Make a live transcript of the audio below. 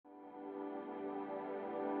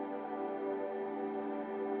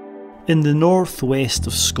In the northwest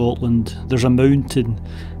of Scotland, there's a mountain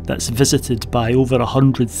that's visited by over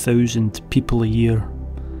 100,000 people a year,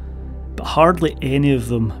 but hardly any of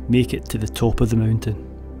them make it to the top of the mountain.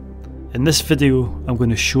 In this video, I'm going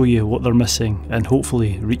to show you what they're missing and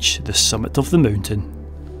hopefully reach the summit of the mountain.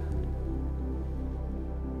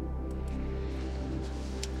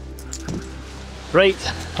 Right,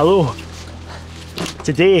 hello.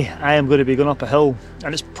 Today I am going to be going up a hill,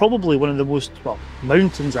 and it's probably one of the most, well,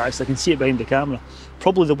 mountains actually, I can see it behind the camera,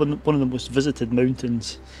 probably one of the most visited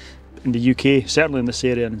mountains in the UK, certainly in this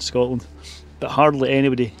area and in Scotland, but hardly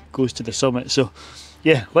anybody goes to the summit. So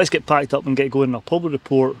yeah, let's get packed up and get going. I'll probably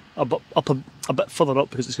report a bit further up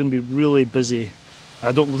because it's going to be really busy.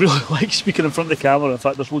 I don't really like speaking in front of the camera. In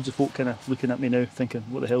fact, there's loads of folk kind of looking at me now thinking,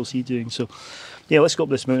 what the hell's he doing? So yeah, let's go up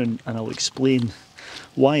this mountain and I'll explain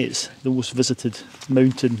why it's the most visited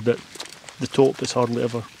mountain, but the top is hardly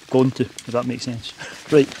ever gone to, if that makes sense.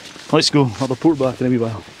 Right, let's go. I'll report back in a wee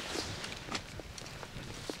while.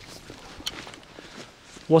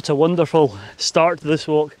 What a wonderful start to this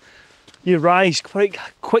walk. You rise quite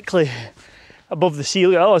quickly above the sea.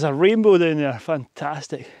 Oh, there's a rainbow down there,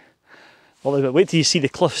 fantastic. Well, wait till you see the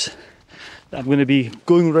cliffs that I'm going to be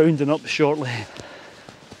going round and up shortly.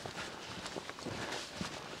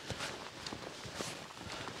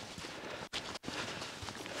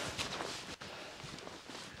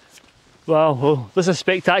 Wow, well, this is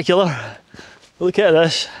spectacular. Look at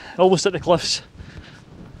this, almost at the cliffs.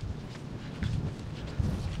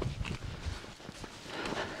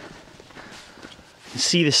 You can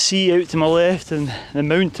see the sea out to my left and the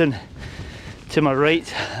mountain to my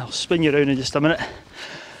right. I'll spin you around in just a minute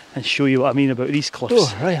and show you what I mean about these cliffs.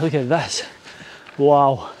 Oh, right, look at this.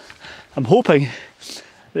 Wow. I'm hoping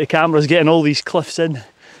the camera's getting all these cliffs in,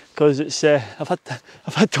 because it's I've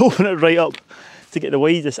had to open it right up to get the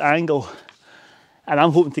widest angle, and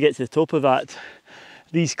I'm hoping to get to the top of that.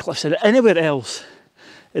 These cliffs, and anywhere else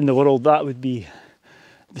in the world, that would be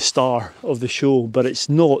the star of the show, but it's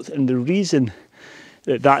not. And the reason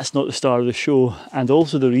that that's not the star of the show, and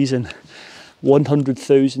also the reason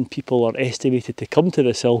 100,000 people are estimated to come to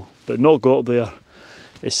this hill but not go up there,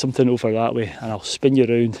 is something over that way, and I'll spin you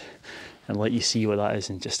around and let you see what that is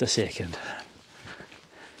in just a second.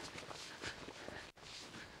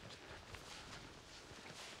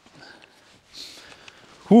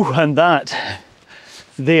 Whew, and that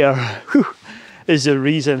there, whew, is the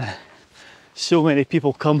reason so many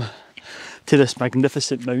people come to this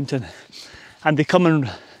magnificent mountain, and they come in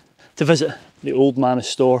to visit the Old Man of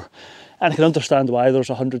Storr, and I can understand why there's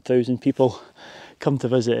 100,000 people come to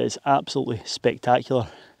visit. It's absolutely spectacular.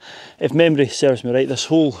 If memory serves me right, this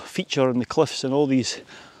whole feature in the cliffs and all these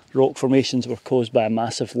rock formations were caused by a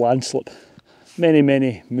massive landslip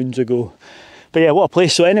many moons ago. But yeah, what a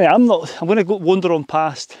place. So anyway, I'm going to go wander on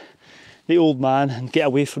past the Old Man and get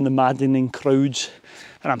away from the maddening crowds,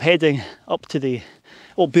 and I'm heading up to the,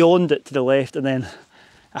 well, beyond it to the left, and then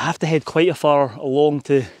I have to head quite a far along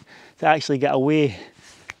to actually get away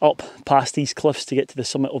up past these cliffs to get to the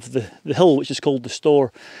summit of the hill, which is called the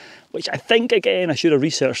Storr, which I think, again, I should have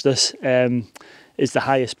researched this, is the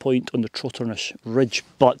highest point on the Trotternish Ridge.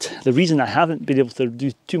 But the reason I haven't been able to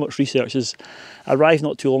do too much research is I arrived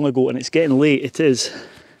not too long ago and it's getting late. It is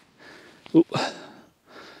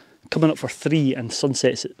coming up for 3 and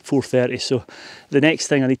sunset's at 4:30, so the next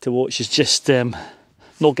thing I need to watch is just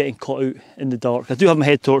not getting caught out in the dark. I do have my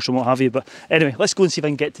head torch and what have you, but anyway, let's go and see if I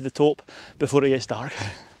can get to the top before it gets dark.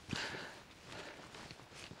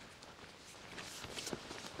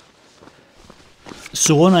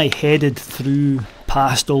 So on I headed through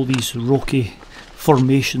past all these rocky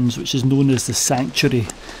formations, which is known as the Sanctuary,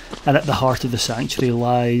 and at the heart of the sanctuary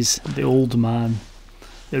lies the Old Man.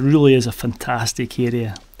 It really is a fantastic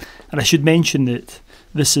area, and I should mention that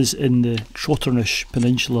this is in the Trotternish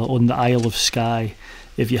Peninsula on the Isle of Skye,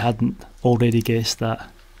 if you hadn't already guessed that.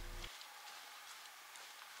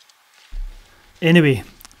 Anyway,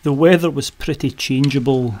 the weather was pretty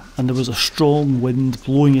changeable and there was a strong wind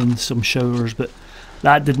blowing in some showers, but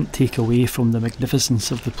that didn't take away from the magnificence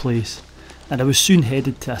of the place, and I was soon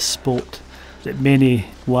headed to a spot that many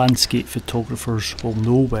landscape photographers will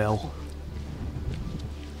know well.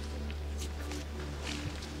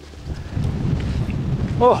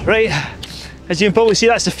 Oh, right, as you can probably see,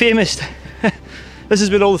 that's the famous this is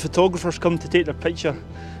where all the photographers come to take their picture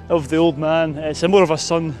of the Old Man. It's a more of a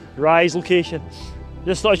sunrise location.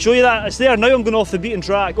 Just thought I'd show you that. It's there. Now I'm going off the beaten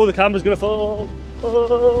track. Oh, the camera's going to fall.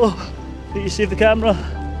 Oh. Did you save the camera?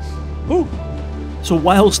 Ooh. So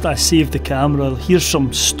whilst I saved the camera, here's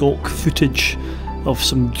some stock footage of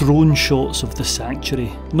some drone shots of the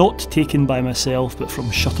sanctuary, not taken by myself but from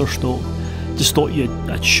Shutterstock. just thought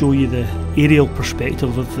I'd show you the aerial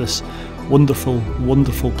perspective of this wonderful,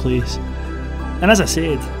 wonderful place. And as I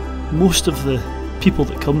said, most of the people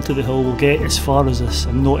that come to the hill will get as far as this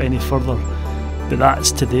and not any further, but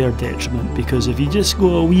that's to their detriment, because if you just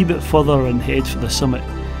go a wee bit further and head for the summit,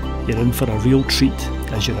 you're in for a real treat,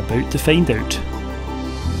 as you're about to find out.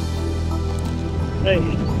 Right,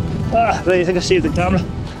 I think I saved the camera.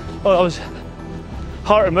 Oh, that was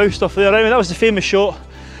heart and mouth stuff there. Anyway, that was the famous shot.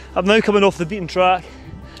 I'm now coming off the beaten track,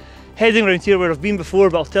 heading around here where I've been before,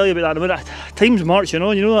 but I'll tell you about that in a minute. Time's marching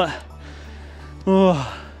on, you know that?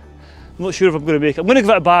 Oh, I'm not sure if I'm going to make it. I'm going to give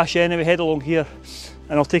it a bash anyway, head along here,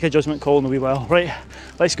 and I'll take a judgment call in a wee while. Right,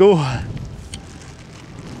 let's go.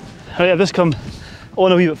 Right, I've just come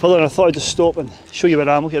on a wee bit further and I thought I'd just stop and show you where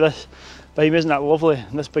I am. Look at this behind me, isn't that lovely?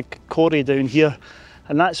 And this big quarry down here,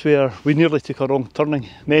 and that's where we nearly took a wrong turning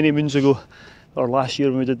many moons ago, or last year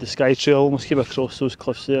when we did the Skye trail. Almost came across those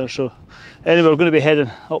cliffs there. So anyway, we're going to be heading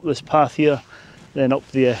up this path here, then up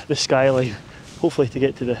the skyline, hopefully to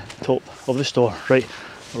get to the top of the Storr. Right,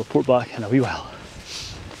 I'll report back in a wee while.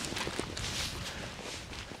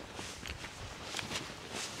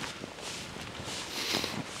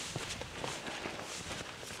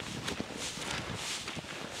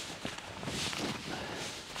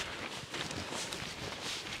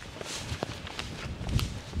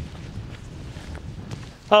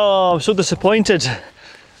 Oh, I'm so disappointed.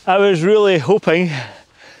 I was really hoping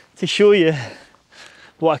to show you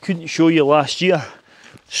what I couldn't show you last year.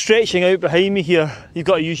 Stretching out behind me here, you've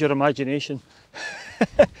got to use your imagination,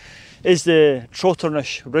 is the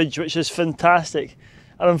Trotternish Ridge, which is fantastic.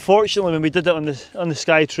 And unfortunately, when we did it on the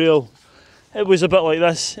Skye trail, it was a bit like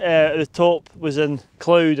this. The top was in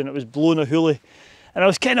cloud and it was blowing a hoolie. And I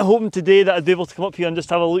was kind of hoping today that I'd be able to come up here and just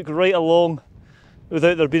have a look right along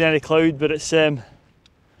without there being any cloud, but it's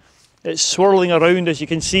swirling around, as you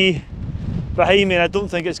can see behind me, and I don't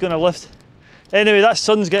think it's going to lift. Anyway, that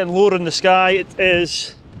sun's getting lower in the sky. It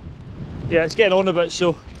is, yeah, it's getting on a bit,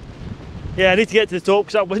 so yeah, I need to get to the top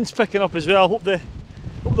because that wind's picking up as well. Hope the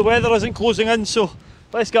weather isn't closing in, so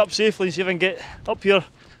let's get up safely and see if I can get up here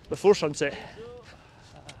before sunset.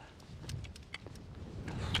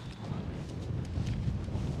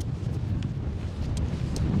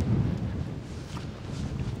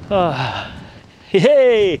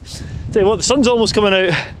 Yay! Tell you what, the sun's almost coming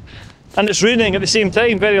out and it's raining at the same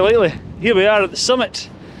time, very lightly. Here we are at the summit,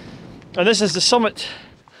 and this is the summit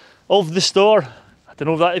of the Storr. I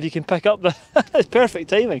don't know if you can pick up it's perfect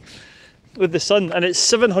timing with the sun, and it's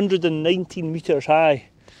 719 metres high.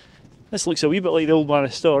 This looks a wee bit like the Old Man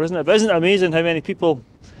of Storr, isn't it? But isn't it amazing how many people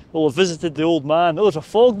will have visited the Old Man? Oh, there's a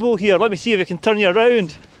fog bow here. Let me see if I can turn you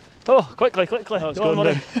around. Oh, quickly. Oh, it's gone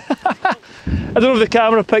down. I don't know if the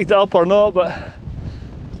camera picked it up or not, but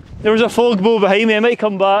there was a fog bow behind me. I might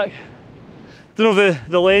come back. Don't know if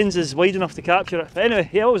the lens is wide enough to capture it. But anyway,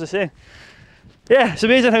 yeah, what was I saying? Yeah, it's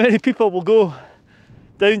amazing how many people will go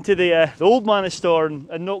down to the Old Man of Storr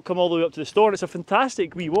and not come all the way up to the Storr. It's a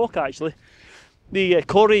fantastic wee walk, actually. The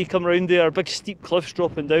quarry come around there, big steep cliffs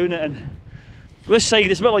dropping down it, and this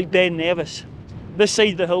side, it's a bit like Ben Nevis. This side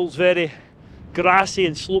of the hill's very grassy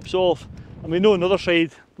and slopes off, and we know on the other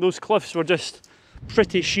side those cliffs were just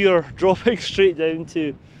pretty sheer, dropping straight down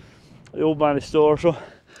to the Old Man of Storr. So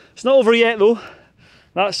it's not over yet though.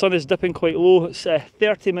 That sun is dipping quite low. It's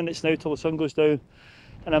 30 minutes now till the sun goes down,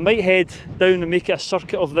 and I might head down and make it a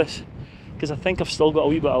circuit of this because I think I've still got a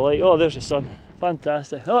wee bit of light. Oh, there's the sun,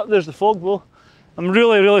 fantastic. Oh, there's the fog bow. I'm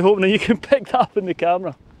really hoping that you can pick that up in the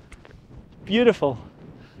camera. Beautiful,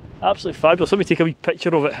 absolutely fabulous. Let me take a wee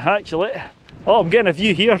picture of it actually. Oh, I'm getting a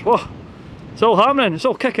view here. Oh, it's all happening, it's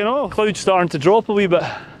all kicking off. Clouds starting to drop a wee bit.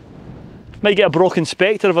 Might get a Brocken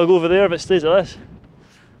Spectre if I go over there if it stays at this.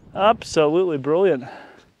 Absolutely brilliant.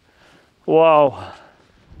 Wow.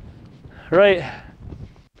 Right.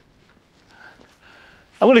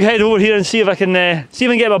 I'm going to head over here and see if I can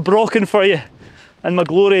get my Brocken for you. And my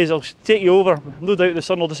glories, I'll take you over. No doubt the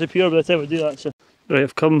sun will disappear by the time I do that. So.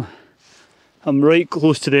 Right, I'm right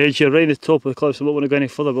close to the edge here, right at the top of the cliff, so I don't want to go any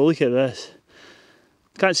further, but look at this.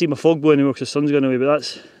 Can't see my fog bow anymore because the sun's gone away, but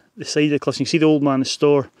that's the side of the cliff. You can see the Old Man of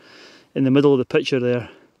Storr in the middle of the picture there.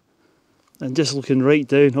 And just looking right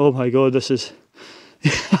down, oh my god, this is...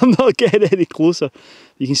 I'm not getting any closer.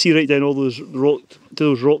 You can see right down all those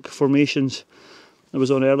rock formations I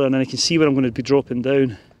was on earlier, and then I can see where I'm going to be dropping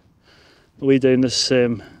down. Way down this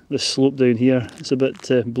slope down here. It's a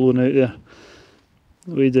bit blown out there.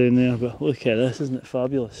 Way down there, but look at this, isn't it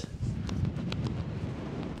fabulous?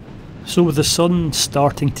 So with the sun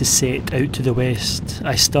starting to set out to the west,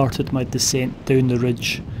 I started my descent down the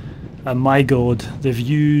ridge, and my god, the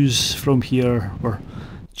views from here were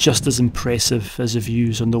just as impressive as the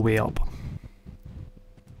views on the way up.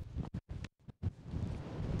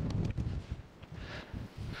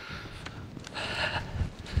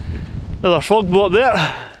 Another fog boat up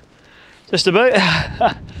there, just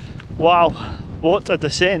about. Wow, what a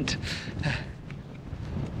descent.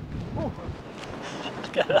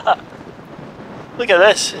 Look at that. Look at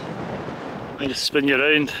this. Let me just spin you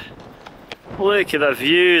around. Look at that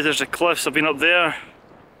view, there's the cliffs. I've been up there.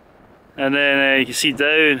 And then you can see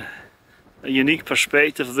down a unique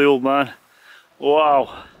perspective of the Old Man.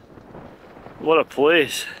 Wow, what a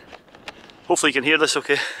place. Hopefully you can hear this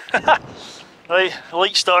okay. Right, the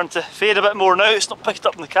light's starting to fade a bit more now. It's not picked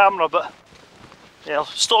up in the camera, but yeah, I'll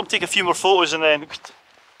stop and take a few more photos and then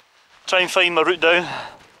try and find my route down.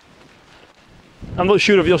 I'm not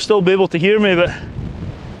sure if you'll still be able to hear me, but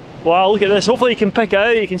wow, look at this. Hopefully you can pick it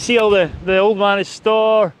out. You can see all the Old Man of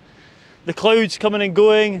Storr, the clouds coming and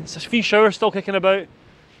going. There's a few showers still kicking about,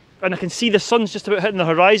 and I can see the sun's just about hitting the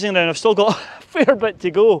horizon now, and I've still got a fair bit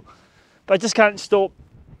to go, but I just can't stop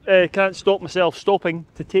myself stopping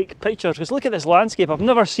to take pictures, because look at this landscape. I've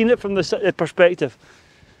never seen it from this perspective.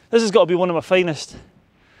 This has got to be one of my finest.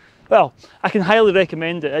 Well, I can highly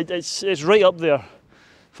recommend it. It's right up there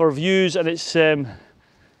for views, and it's yeah,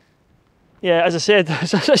 as I said,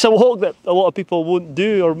 it's a walk that a lot of people won't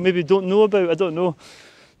do or maybe don't know about. I don't know,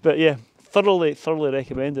 but yeah, thoroughly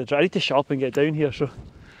recommended. I need to shut up and get down here, so I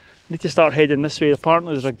need to start heading this way.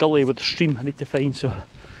 Apparently there's a gully with a stream I need to find, so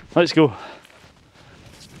let's go.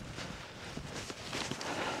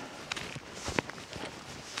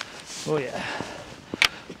 Oh yeah.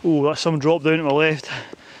 Oh, that's some drop down to my left. I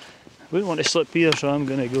wouldn't want to slip here, so I'm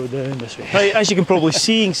going to go down this way. Right, as you can probably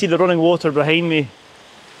see, you can see the running water behind me.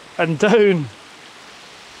 And down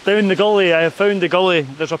the gully, I have found the gully.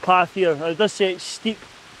 There's a path here. It does say it's steep.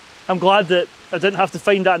 I'm glad that I didn't have to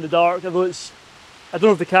find that in the dark, although it's, I don't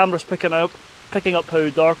know if the camera's picking up how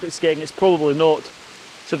dark it's getting. It's probably not.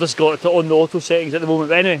 So I've just got it on the auto settings at the moment.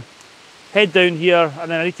 But anyway, head down here,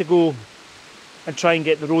 and then I need to go and try and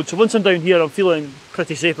get the road. So once I'm down here, I'm feeling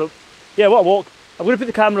pretty safe. But yeah, what a walk. I'm going to put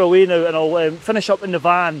the camera away now, and I'll finish up in the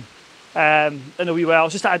van in a wee while.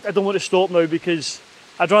 It's just I don't want to stop now, because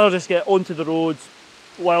I'd rather just get onto the road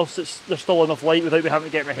whilst there's still enough light without me having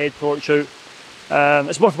to get my head torch out.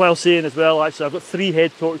 It's worthwhile saying as well, actually, I've got 3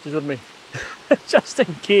 head torches with me, just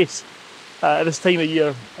in case at this time of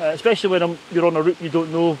year, especially when you're on a route you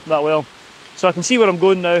don't know that well. So I can see where I'm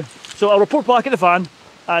going now. So I'll report back at the van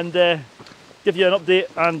and give you an update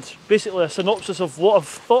and basically a synopsis of what I've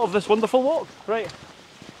thought of this wonderful walk. Right,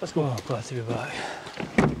 let's go. Oh, glad to be back.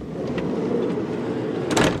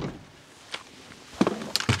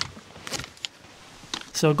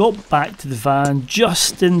 So I got back to the van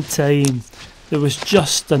just in time. There was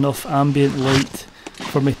just enough ambient light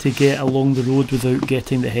for me to get along the road without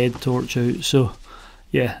getting the head torch out. So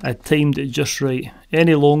yeah, I timed it just right.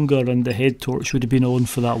 Any longer and the head torch would have been on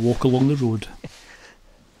for that walk along the road.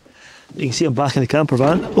 You can see I'm back in the camper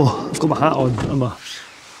van. Oh, I've got my hat on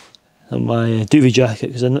and my duvet jacket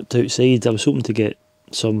because I nipped outside. I was hoping to get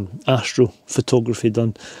some astro photography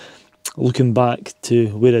done looking back to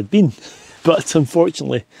where I'd been. But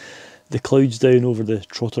unfortunately, the clouds down over the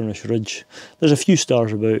Trotternish Ridge, there's a few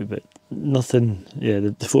stars about, but nothing. Yeah,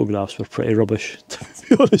 the photographs were pretty rubbish, to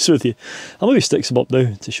be honest with you. I'll maybe stick some up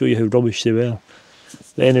now to show you how rubbish they were.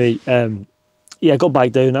 But anyway, yeah, I got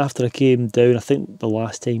back down after I came down. I think the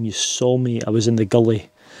last time you saw me, I was in the gully.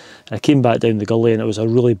 I came back down the gully and it was a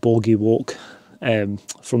really boggy walk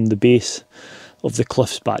from the base of the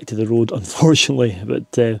cliffs back to the road, unfortunately.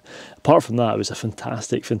 But apart from that, it was a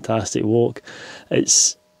fantastic walk.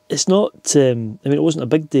 It's not. I mean, it wasn't a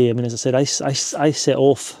big day. I mean, as I said, I set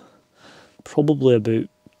off probably about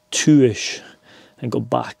 2ish and got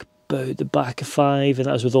back about the back of 5, and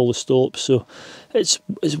that was with all the stops. So it's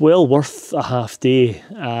well worth a half day.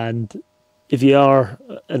 And if you are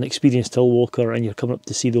an experienced hill walker and you're coming up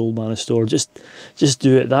to see the Old Man of Storr, just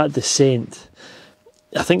do it. That descent,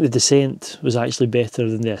 I think the descent was actually better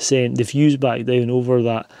than the ascent. The views back down over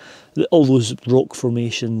that, all those rock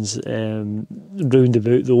formations round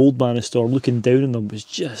about the Old Man of Storr, looking down on them was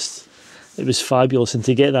just, it was fabulous. And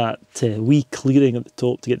to get that wee clearing at the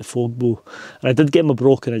top to get the fog bow, and I did get my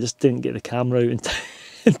broken, I just didn't get the camera out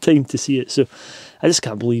in time to see it. So I just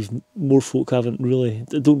can't believe more folk don't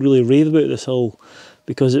really rave about this hill,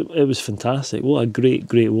 because it was fantastic. What a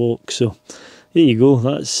great walk. So there you go.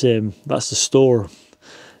 That's the Storr.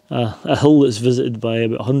 A hill that's visited by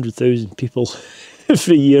about 100,000 people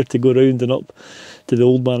every year to go round and up to the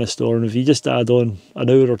Old Man of Storr. And if you just add on an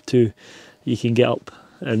hour or 2, you can get up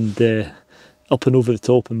and over the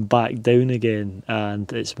top and back down again,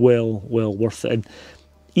 and it's well worth it. And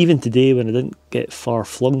even today when I didn't get far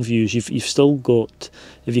flung views, you've still got,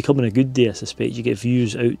 if you come on a good day I suspect, you get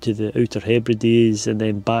views out to the Outer Hebrides and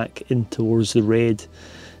then back in towards the red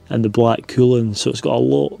and the black Cuillin, so it's got a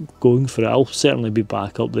lot going for it. I'll certainly be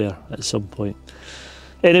back up there at some point.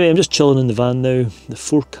 Anyway, I'm just chilling in the van now. The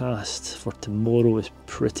forecast for tomorrow is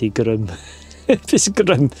pretty grim. It's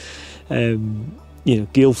grim. You know,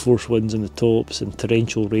 gale force winds in the tops and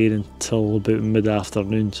torrential rain until about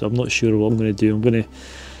mid-afternoon, so I'm not sure what I'm going to do. I'm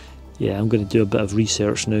going to do a bit of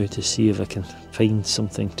research now to see if I can find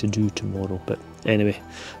something to do tomorrow. But anyway,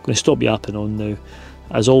 I'm going to stop yapping on now.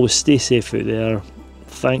 As always, stay safe out there.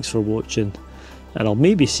 Thanks for watching, and I'll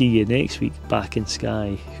maybe see you next week back in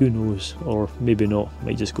Skye. Who knows, or maybe not.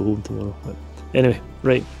 Might just go home tomorrow. But anyway,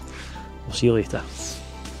 right, I'll see you later.